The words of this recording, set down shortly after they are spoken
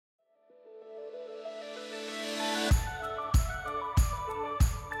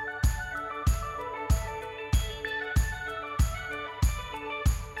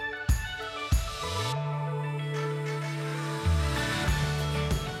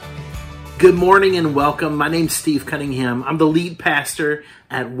Good morning and welcome. My name's Steve Cunningham. I'm the lead pastor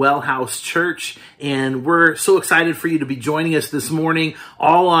at Wellhouse Church, and we're so excited for you to be joining us this morning,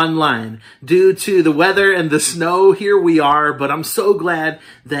 all online. Due to the weather and the snow, here we are, but I'm so glad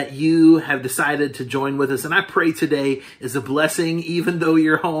that you have decided to join with us, and I pray today is a blessing, even though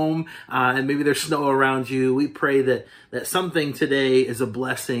you're home and maybe there's snow around you. We pray that something today is a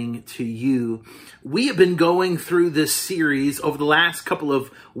blessing to you. We have been going through this series over the last couple of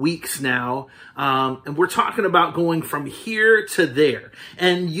weeks now, and we're talking about going from here to there.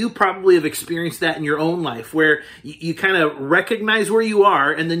 And you probably have experienced that in your own life, where you kind of recognize where you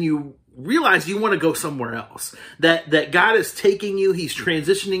are, and then you realize you want to go somewhere else. That God is taking you, He's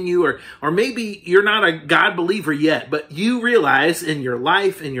transitioning you, or maybe you're not a God believer yet, but you realize in your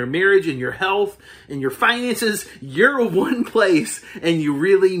life, in your marriage, in your health, in your finances, you're one place and you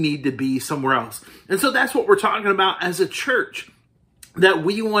really need to be somewhere else. And so that's what we're talking about as a church. That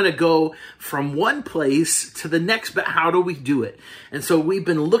we want to go from one place to the next, but how do we do it? And so we've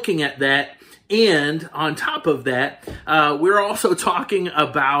been looking at that. And on top of that, we're also talking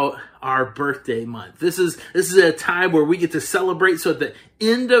about our birthday month. This is a time where we get to celebrate. So at the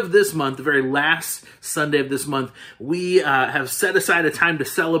end of this month, the very last Sunday of this month, we have set aside a time to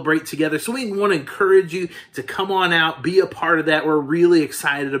celebrate together. So we want to encourage you to come on out, be a part of that. We're really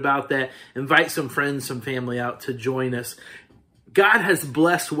excited about that. Invite some friends, some family out to join us. God has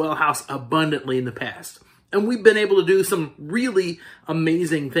blessed Wellhouse abundantly in the past, and we've been able to do some really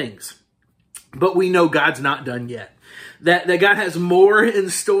amazing things. But we know God's not done yet. That God has more in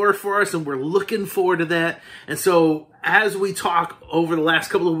store for us, and we're looking forward to that. And so as we talk over the last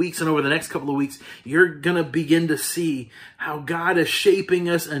couple of weeks and over the next couple of weeks, you're going to begin to see how God is shaping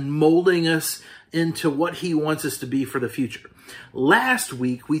us and molding us into what He wants us to be for the future. Last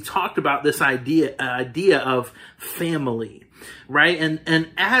week, we talked about this idea of family, right? And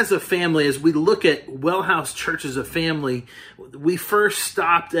as a family, as we look at Wellhouse Church as a family, we first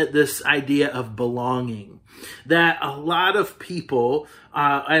stopped at this idea of belonging. That a lot of people,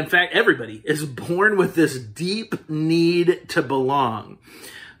 in fact, everybody is born with this deep need to belong.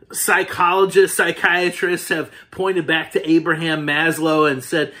 Psychologists, psychiatrists have pointed back to Abraham Maslow and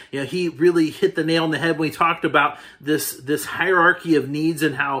said, he really hit the nail on the head when he talked about this hierarchy of needs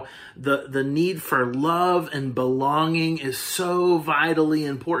and how the need for love and belonging is so vitally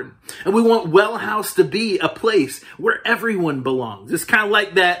important. And we want Wellhouse to be a place where everyone belongs. It's kind of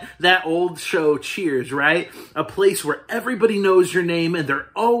like that old show Cheers, right? A place where everybody knows your name and they're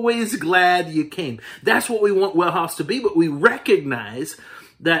always glad you came. That's what we want Wellhouse to be, but we recognize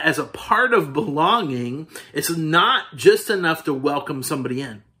that as a part of belonging, it's not just enough to welcome somebody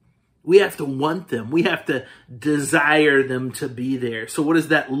in. We have to want them. We have to desire them to be there. So what does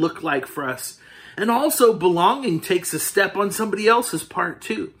that look like for us? And also, belonging takes a step on somebody else's part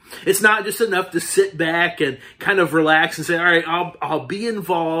too. It's not just enough to sit back and kind of relax and say, all right, I'll be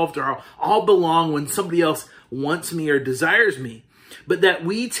involved, or I'll belong when somebody else wants me or desires me. But that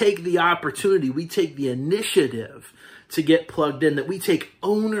we take the opportunity, we take the initiative to get plugged in, that we take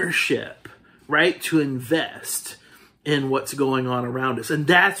ownership, right, to invest in what's going on around us. And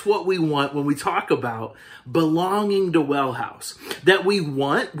that's what we want when we talk about belonging to Wellhouse. That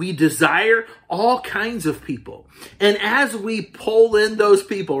we desire all kinds of people. And as we pull in those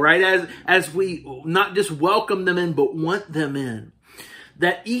people, right, as we not just welcome them in, but want them in,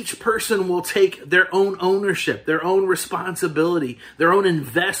 that each person will take their own ownership, their own responsibility, their own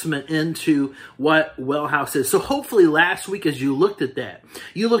investment into what Wellhouse is. So hopefully last week, as you looked at that,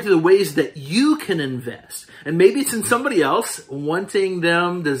 you looked at the ways that you can invest. And maybe it's in somebody else, wanting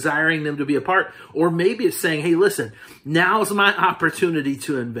them, desiring them to be a part. Or maybe it's saying, hey, listen, now's my opportunity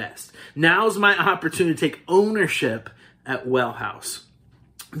to invest. Now's my opportunity to take ownership at Wellhouse.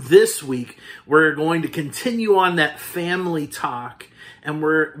 This week, we're going to continue on that family talk. And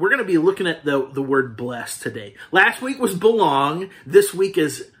we're going to be looking at the word bless today. Last week was belong. This week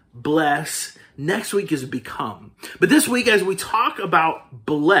is bless. Next week is become. But this week, as we talk about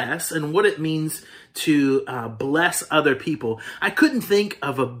bless and what it means to bless other people, I couldn't think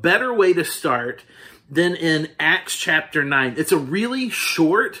of a better way to start than in Acts chapter 9. It's a really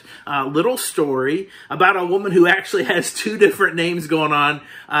short little story about a woman who actually has two different names going on.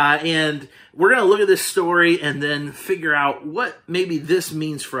 And we're going to look at this story and then figure out what maybe this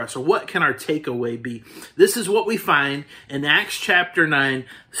means for us, or what can our takeaway be. This is what we find in Acts chapter 9,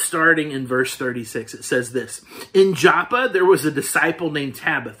 starting in verse 36. It says this: In Joppa, there was a disciple named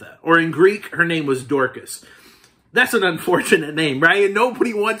Tabitha, or in Greek, her name was Dorcas. That's an unfortunate name, right? And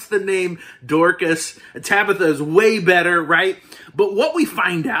nobody wants the name Dorcas. Tabitha is way better, right? But what we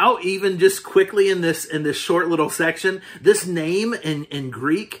find out, even just quickly in this short little section, this name in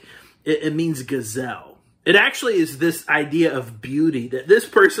Greek It means gazelle. It actually is this idea of beauty, that this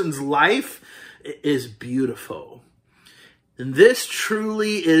person's life is beautiful. And this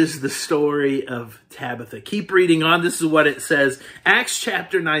truly is the story of Tabitha. Keep reading on. This is what it says. Acts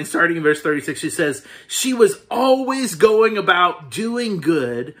chapter 9, starting in verse 36, she says, she was always going about doing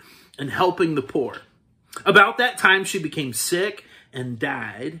good and helping the poor. About that time, she became sick and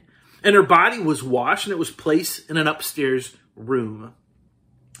died, and her body was washed, and it was placed in an upstairs room.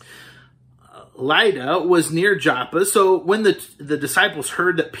 Lydda was near Joppa, so when the disciples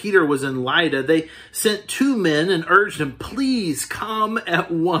heard that Peter was in Lydda, they sent 2 men and urged him, please come at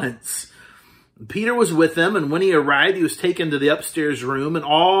once. Peter was with them, and when he arrived, he was taken to the upstairs room, and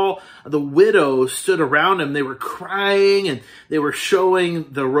all the widows stood around him. They were crying, and they were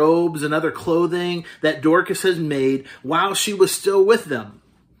showing the robes and other clothing that Dorcas had made while she was still with them.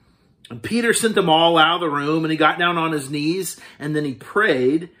 And Peter sent them all out of the room, and he got down on his knees, and then he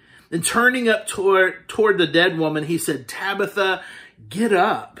prayed. And turning up toward the dead woman, he said, Tabitha, get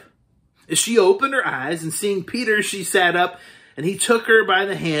up. As she opened her eyes and seeing Peter, she sat up, and he took her by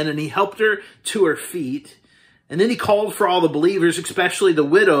the hand and he helped her to her feet. And then he called for all the believers, especially the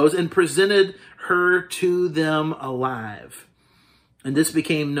widows, and presented her to them alive. And this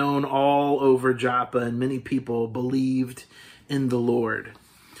became known all over Joppa, and many people believed in the Lord.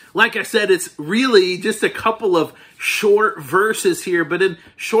 Like I said, it's really just a couple of short verses here, but in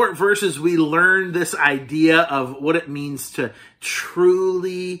short verses, we learn this idea of what it means to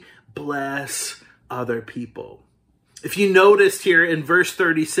truly bless other people. If you noticed here in verse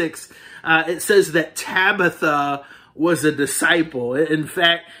 36, it says that Tabitha was a disciple. In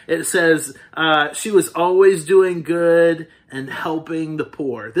fact, it says she was always doing good and helping the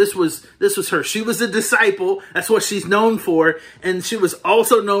poor. This was her. She was a disciple. That's what she's known for. And she was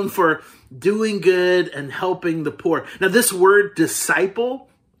also known for doing good and helping the poor. Now, this word disciple,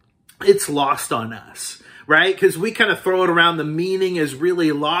 it's lost on us, right? Because we kind of throw it around. The meaning is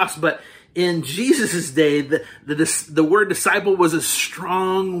really lost. But in Jesus' day, the word disciple was a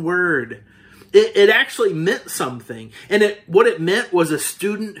strong word. It actually meant something. And what it meant was a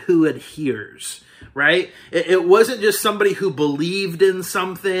student who adheres, right? It wasn't just somebody who believed in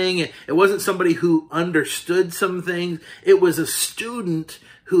something. It wasn't somebody who understood some things. It was a student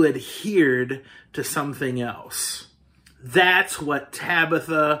who adhered to something else. That's what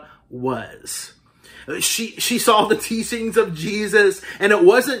Tabitha was. She saw the teachings of Jesus, and it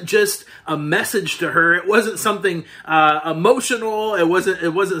wasn't just a message to her. It wasn't something emotional. It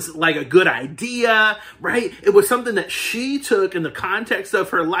wasn't like a good idea, right? It was something that she took in the context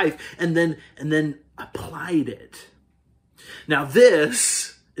of her life and then applied it. Now,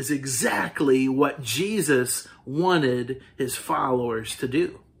 this is exactly what Jesus wanted his followers to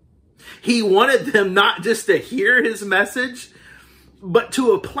do. He wanted them not just to hear his message, but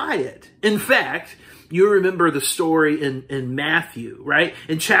to apply it. In fact, you remember the story in Matthew, right?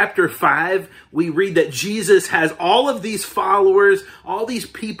 In chapter 5, we read that Jesus has all of these followers, all these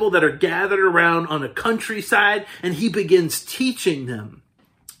people that are gathered around on a countryside, and he begins teaching them.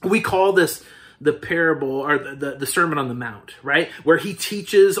 We call this the parable or the Sermon on the Mount, right? Where he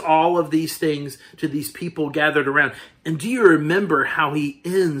teaches all of these things to these people gathered around. And do you remember how he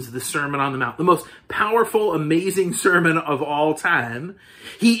ends the Sermon on the Mount? The most powerful, amazing sermon of all time.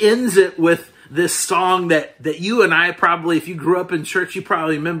 He ends it with this song that you and I probably, if you grew up in church, you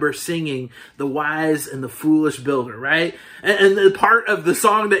probably remember singing, The Wise and the Foolish Builder, right? And the part of the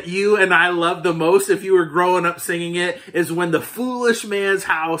song that you and I love the most, if you were growing up singing it, is when the foolish man's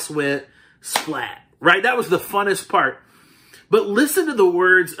house went splat, right? That was the funnest part. But listen to the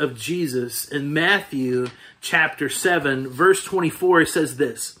words of Jesus in Matthew chapter 7, verse 24. It says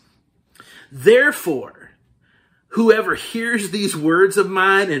this, therefore, whoever hears these words of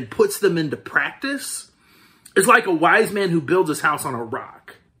mine and puts them into practice is like a wise man who builds his house on a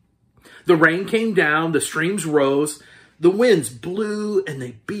rock. The rain came down, the streams rose, the winds blew, and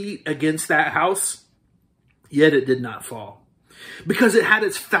they beat against that house, yet it did not fall, because it had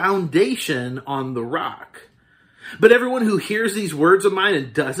its foundation on the rock. But everyone who hears these words of mine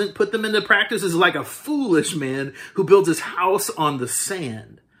and doesn't put them into practice is like a foolish man who builds his house on the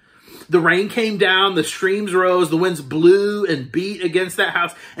sand. The rain came down, the streams rose, the winds blew and beat against that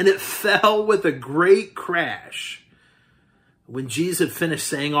house, and it fell with a great crash. When Jesus had finished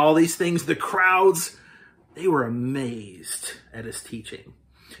saying all these things, the crowds, they were amazed at his teaching,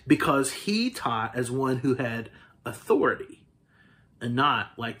 because he taught as one who had authority and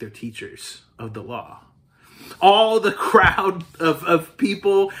not like their teachers of the law. all the crowd of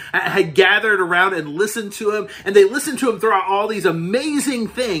people had gathered around and listened to him, and they listened to him throw out all these amazing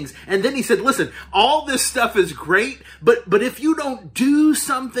things. And then he said, listen, all this stuff is great, but if you don't do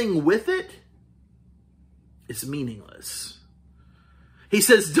something with it, it's meaningless. He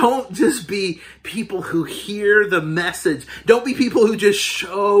says, don't just be people who hear the message. Don't be people who just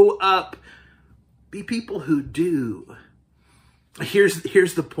show up. Be people who do. Here's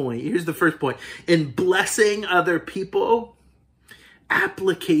the point. Here's the first point. In blessing other people,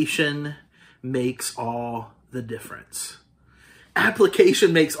 application makes all the difference.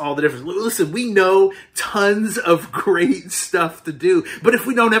 Application makes all the difference. Listen, we know tons of great stuff to do, but if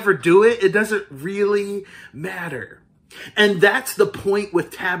we don't ever do it, it doesn't really matter. And that's the point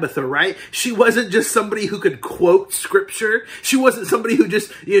with Tabitha, right? She wasn't just somebody who could quote scripture. She wasn't somebody who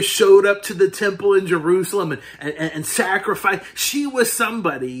just showed up to the temple in Jerusalem and sacrificed. She was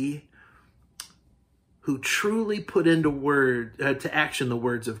somebody who truly put to action the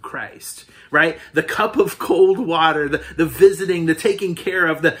words of Christ, right? The cup of cold water, the visiting, the taking care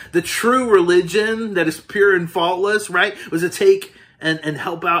of, the true religion that is pure and faultless, right? Was to take and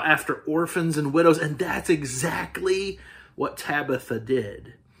help out after orphans and widows. And that's exactly what Tabitha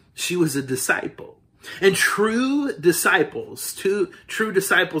did. She was a disciple. And true disciples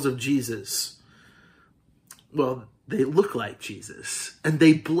of Jesus, well, they look like Jesus. And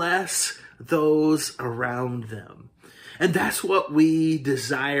they bless those around them. And that's what we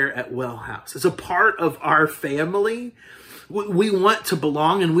desire at Well House. As a part of our family, we want to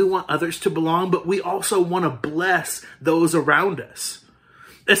belong and we want others to belong, but we also want to bless those around us.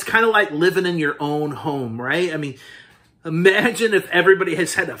 It's kind of like living in your own home, right? I mean, imagine if everybody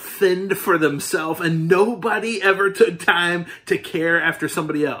has had to fend for themselves and nobody ever took time to care after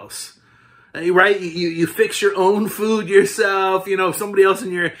somebody else. Right? You fix your own food yourself. If somebody else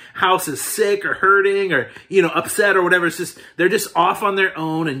in your house is sick or hurting or, upset or whatever, they're just off on their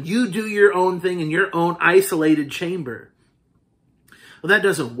own and you do your own thing in your own isolated chamber. Well, that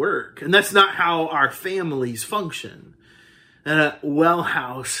doesn't work. And that's not how our families function. And at Well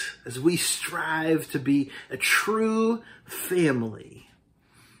House, as we strive to be a true family,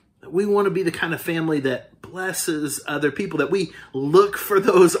 we want to be the kind of family that blesses other people, that we look for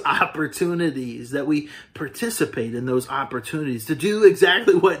those opportunities, that we participate in those opportunities to do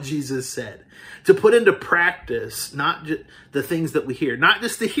exactly what Jesus said, to put into practice, not just the things that we hear, not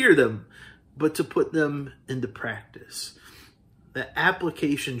just to hear them, but to put them into practice. That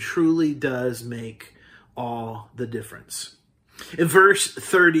application truly does make all the difference. In verse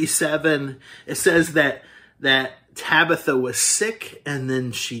 37, it says that Tabitha was sick and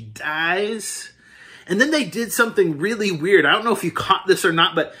then she dies. And then they did something really weird. I don't know if you caught this or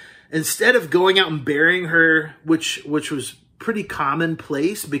not, but instead of going out and burying her, which was pretty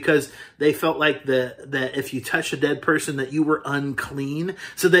commonplace because they felt like that if you touch a dead person that you were unclean,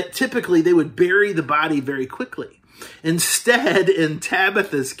 so that typically they would bury the body very quickly. Instead, in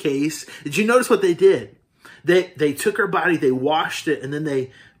Tabitha's case, did you notice what they did? They took her body, they washed it, and then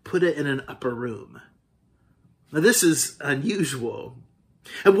they put it in an upper room. Now, this is unusual.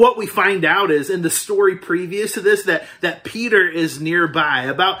 And what we find out is, in the story previous to this, that Peter is nearby,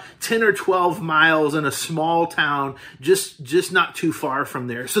 about 10 or 12 miles in a small town, just not too far from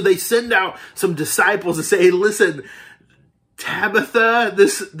there. So they send out some disciples to say, hey, listen, Tabitha,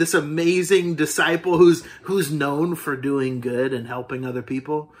 this amazing disciple who's known for doing good and helping other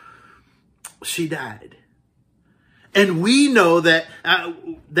people, she died. And we know that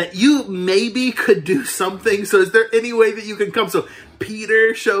you maybe could do something. So is there any way that you can come? So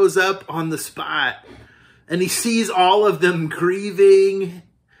Peter shows up on the spot and he sees all of them grieving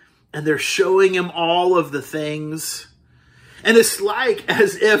and they're showing him all of the things. And it's like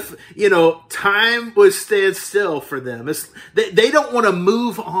as if, time was stand still for them. They don't want to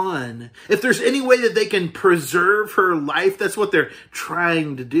move on. If there's any way that they can preserve her life, that's what they're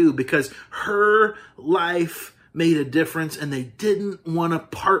trying to do, because her life made a difference and they didn't want to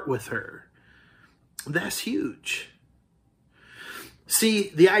part with her. That's huge.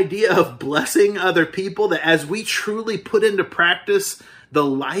 See, the idea of blessing other people, that as we truly put into practice the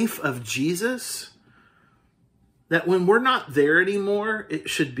life of Jesus, that when we're not there anymore, it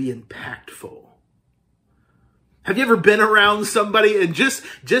should be impactful. Have you ever been around somebody and just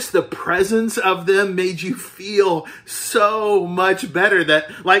the presence of them made you feel so much better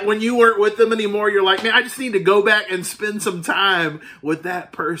that like when you weren't with them anymore, you're like, man, I just need to go back and spend some time with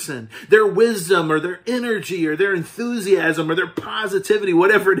that person. Their wisdom or their energy or their enthusiasm or their positivity,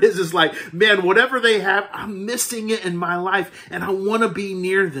 whatever it is like, man, whatever they have, I'm missing it in my life and I want to be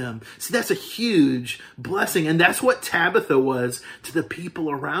near them. See, that's a huge blessing. And that's what Tabitha was to the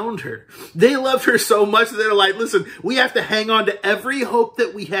people around her. They loved her so much that they're like, listen, we have to hang on to every hope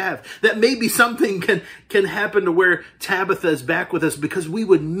that we have, that maybe something can happen to where Tabitha is back with us, because we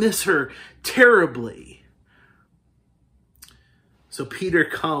would miss her terribly. So Peter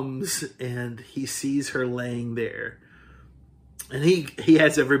comes and he sees her laying there, and he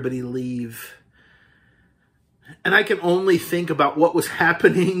has everybody leave. And I can only think about what was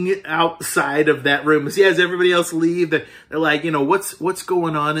happening outside of that room. As he has everybody else leave, they're like, what's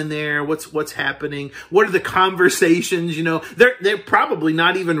going on in there? What's happening? What are the conversations? They're probably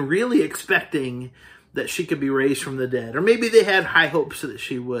not even really expecting that she could be raised from the dead. Or maybe they had high hopes that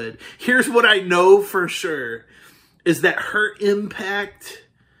she would. Here's what I know for sure, is that her impact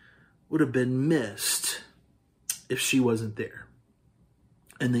would have been missed if she wasn't there.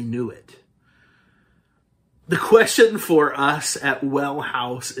 And they knew it. The question for us at Well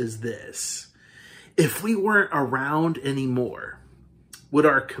House is this: if we weren't around anymore, would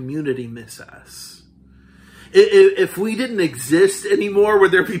our community miss us? If we didn't exist anymore,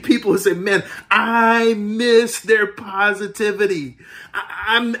 would there be people who say, man, I miss their positivity.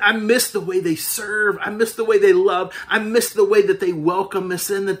 I miss the way they serve. I miss the way they love. I miss the way that they welcome us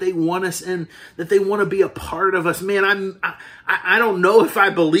in, that they want us in, that they want to be a part of us. Man, I don't know if I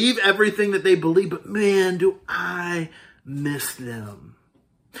believe everything that they believe, but man, do I miss them.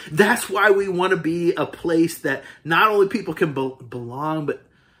 That's why we want to be a place that not only people can belong, but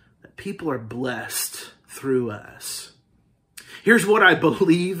that people are blessed through us. Here's what I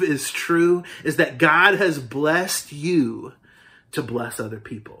believe is true, is that God has blessed you to bless other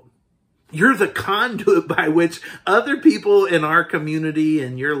people. You're the conduit by which other people in our community,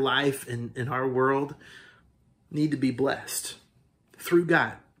 in your life, in our world, need to be blessed through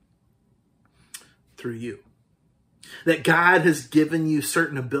God, through you. That God has given you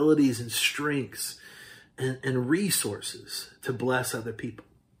certain abilities and strengths and resources to bless other people.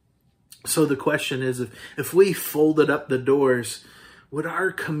 So the question is, if we folded up the doors, would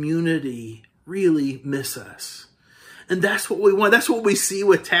our community really miss us? And that's what we want. That's what we see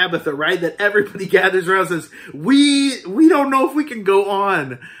with Tabitha, right? That everybody gathers around and says, we don't know if we can go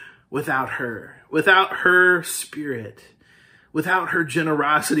on without her spirit, without her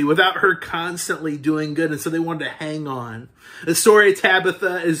generosity, without her constantly doing good. And so they wanted to hang on. The story of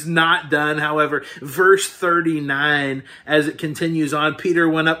Tabitha is not done, however. Verse 39, as it continues on, Peter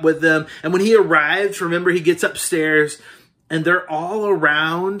went up with them. And when he arrived, remember, he gets upstairs and they're all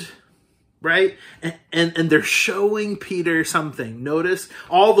around, right? And they're showing Peter something. Notice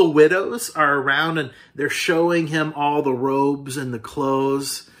all the widows are around and they're showing him all the robes and the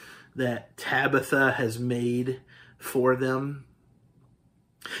clothes that Tabitha has made for them.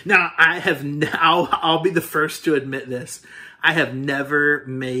 Now, I'll be the first to admit this. I have never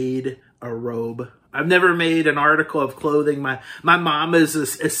made a robe. I've never made an article of clothing. My mom is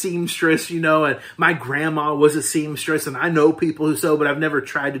a seamstress, and my grandma was a seamstress, and I know people who sew, but I've never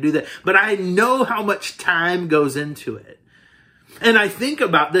tried to do that. But I know how much time goes into it. And I think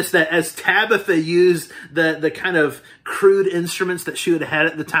about this, that as Tabitha used the kind of crude instruments that she would have had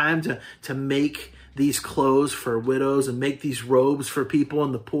at the time to make these clothes for widows and make these robes for people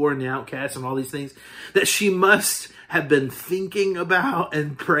and the poor and the outcasts and all these things, that she must have been thinking about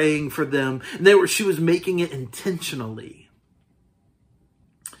and praying for them. And she was making it intentionally.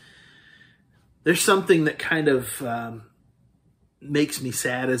 There's something that kind of makes me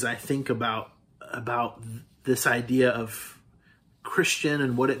sad as I think about this idea of Christian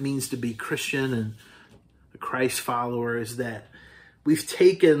and what it means to be Christian and a Christ follower, is that we've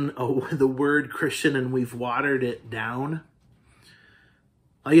taken the word Christian and we've watered it down.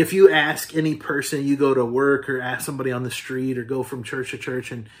 Like if you ask any person, you go to work or ask somebody on the street or go from church to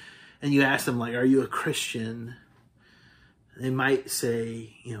church and you ask them, like, are you a Christian? They might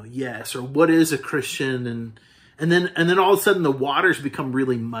say, yes, or what is a Christian? And then all of a sudden the waters become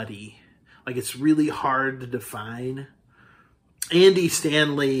really muddy. Like it's really hard to define. Andy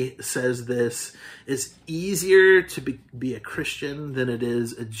Stanley says this: it's easier to be a Christian than it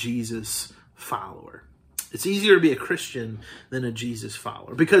is a Jesus follower. It's easier to be a Christian than a Jesus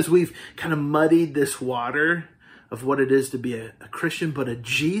follower, because we've kind of muddied this water of what it is to be a Christian. But a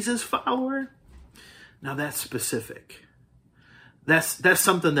Jesus follower, now that's specific. That's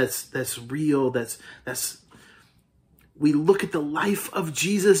something that's real. That's we look at the life of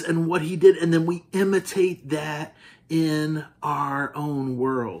Jesus and what he did, and then we imitate that in our own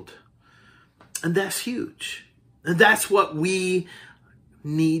world. And that's huge. And that's what we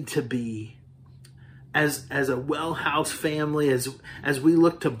need to be as a Well House family, as we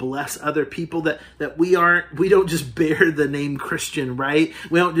look to bless other people, that we don't just bear the name Christian, right?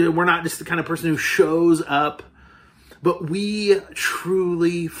 We're not just the kind of person who shows up, but we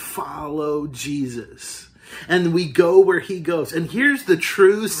truly follow Jesus. And we go where he goes. And here's the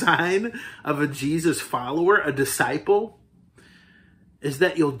true sign of a Jesus follower, a disciple, is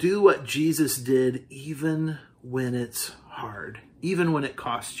that you'll do what Jesus did even when it's hard, even when it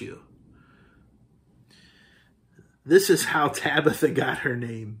costs you. This is how Tabitha got her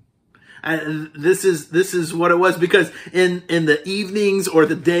name. This is what it was, because in the evenings or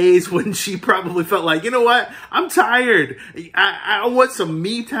the days when she probably felt like, you know what, I'm tired. I want some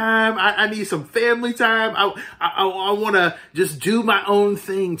me time. I need some family time. I want to just do my own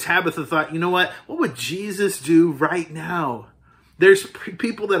thing. Tabitha thought, you know what would Jesus do right now? There's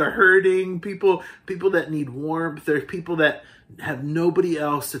people that are hurting, people that need warmth. There's people that have nobody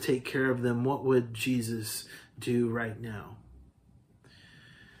else to take care of them. What would Jesus do right now?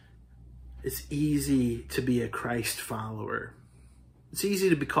 It's easy to be a Christ follower. It's easy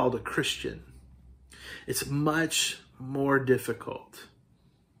to be called a Christian. It's much more difficult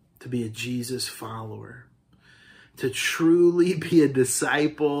to be a Jesus follower, to truly be a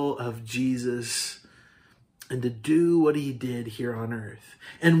disciple of Jesus, and to do what he did here on earth.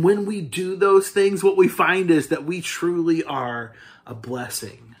 And when we do those things, what we find is that we truly are a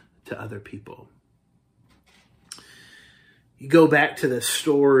blessing to other people. You go back to the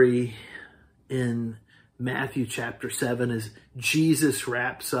story in Matthew chapter 7 as Jesus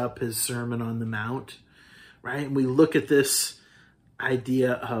wraps up his Sermon on the Mount, right? And we look at this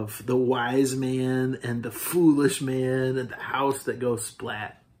idea of the wise man and the foolish man and the house that goes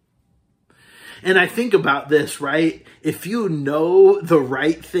splat. And I think about this, right? If you know the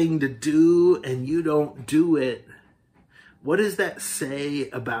right thing to do and you don't do it, what does that say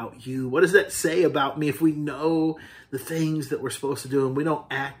about you? What does that say about me if we know the things that we're supposed to do and we don't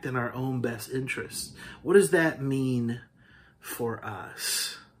act in our own best interests? What does that mean for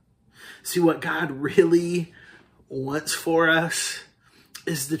us? See, what God really wants for us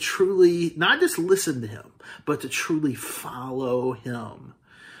is to truly, not just listen to him, but to truly follow him.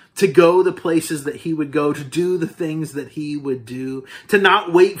 To go the places that he would go, to do the things that he would do, to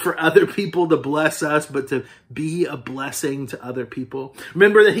not wait for other people to bless us, but to be a blessing to other people.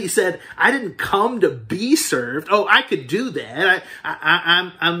 Remember that he said, I didn't come to be served. Oh, I could do that.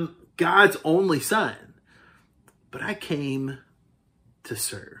 I'm God's only son. But I came to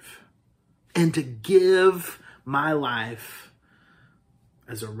serve and to give my life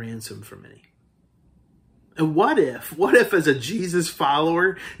as a ransom for many. And what if as a Jesus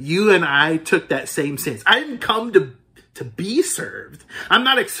follower, you and I took that same stance? I didn't come to be served. I'm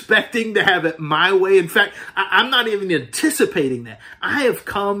not expecting to have it my way. In fact, I'm not even anticipating that. I have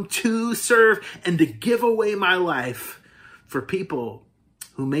come to serve and to give away my life for people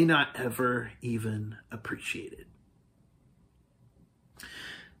who may not ever even appreciate it.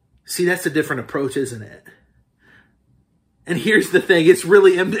 See, that's a different approach, isn't it? And here's the thing, it's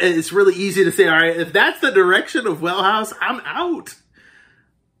really easy to say, all right, if that's the direction of Well House, I'm out.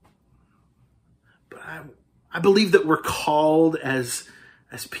 But I believe that we're called as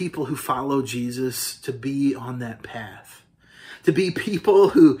people who follow Jesus to be on that path. To be people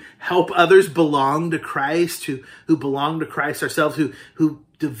who help others belong to Christ, who belong to Christ ourselves, who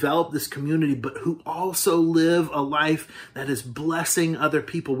develop this community, but who also live a life that is blessing other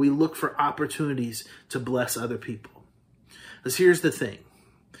people. We look for opportunities to bless other people. Because here's the thing,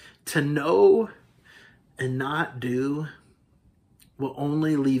 to know and not do will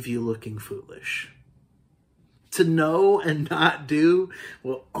only leave you looking foolish. To know and not do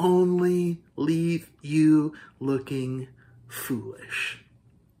will only leave you looking foolish.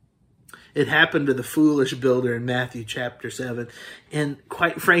 It happened to the foolish builder in Matthew chapter 7. And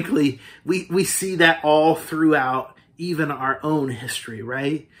quite frankly, we see that all throughout even our own history,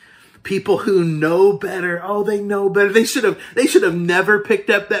 right? People who know better. Oh, they know better. They should have never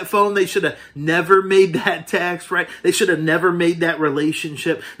picked up that phone. They should have never made that text, right? They should have never made that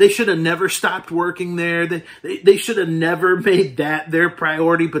relationship. They should have never stopped working there. They should have never made that their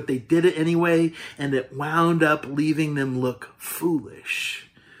priority, but they did it anyway, and it wound up leaving them look foolish.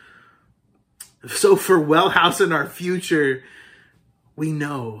 So for Well House in our future, we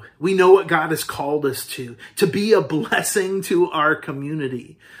know what God has called us to be a blessing to our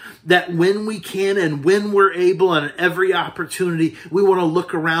community. That when we can and when we're able and at every opportunity, we want to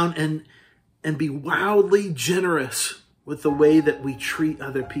look around and be wildly generous with the way that we treat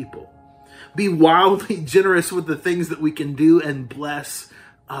other people. Be wildly generous with the things that we can do and bless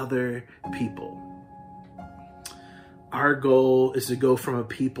other people. Our goal is to go from a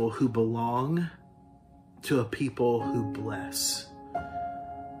people who belong to a people who bless.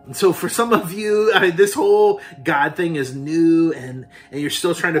 And so for some of you, this whole God thing is new and you're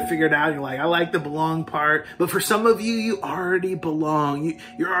still trying to figure it out. You're like, I like the belong part. But for some of you, you already belong.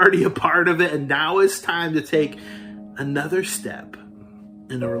 You're already a part of it. And now it's time to take another step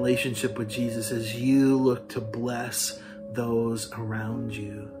in a relationship with Jesus as you look to bless those around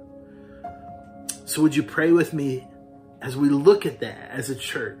you. So would you pray with me as we look at that as a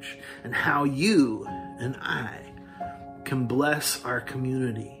church and how you and I can bless our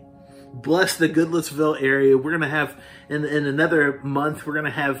community, bless the Goodlettsville area. We're going to have, in another month, we're going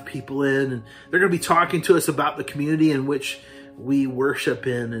to have people in and they're going to be talking to us about the community in which we worship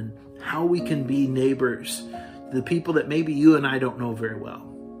in and how we can be neighbors, the people that maybe you and I don't know very well.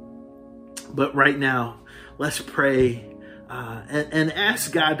 But right now, let's pray and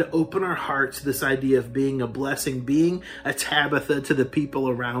ask God to open our hearts to this idea of being a blessing, being a Tabitha to the people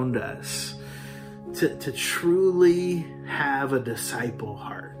around us, to truly have a disciple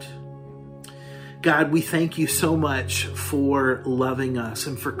heart. God, we thank you so much for loving us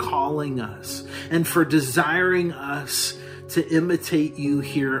and for calling us and for desiring us to imitate you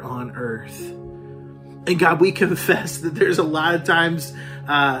here on earth. And God, we confess that there's a lot of times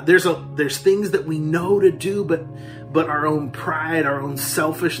there's things that we know to do, but our own pride, our own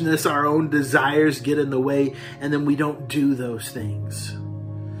selfishness, our own desires get in the way, and then we don't do those things.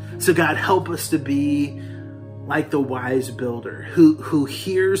 So God, help us to be like the wise builder who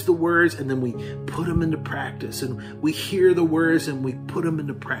hears the words and then we put them into practice, and we hear the words and we put them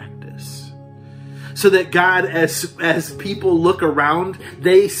into practice. So that God, as people look around,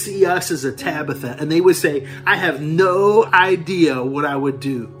 they see us as a Tabitha and they would say, I have no idea what I would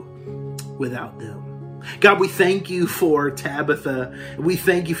do without them. God, we thank you for Tabitha. We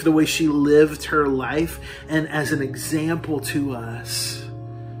thank you for the way she lived her life and as an example to us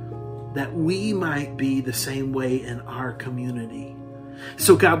that we might be the same way in our community.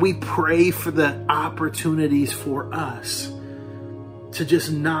 So God, we pray for the opportunities for us to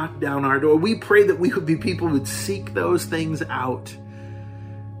just knock down our door. We pray that we would be people who would seek those things out.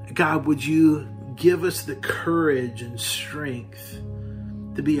 God, would you give us the courage and strength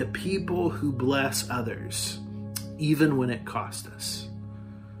to be a people who bless others, even when it costs us.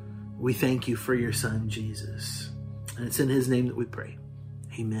 We thank you for your son, Jesus. And it's in his name that we pray.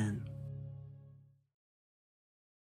 Amen.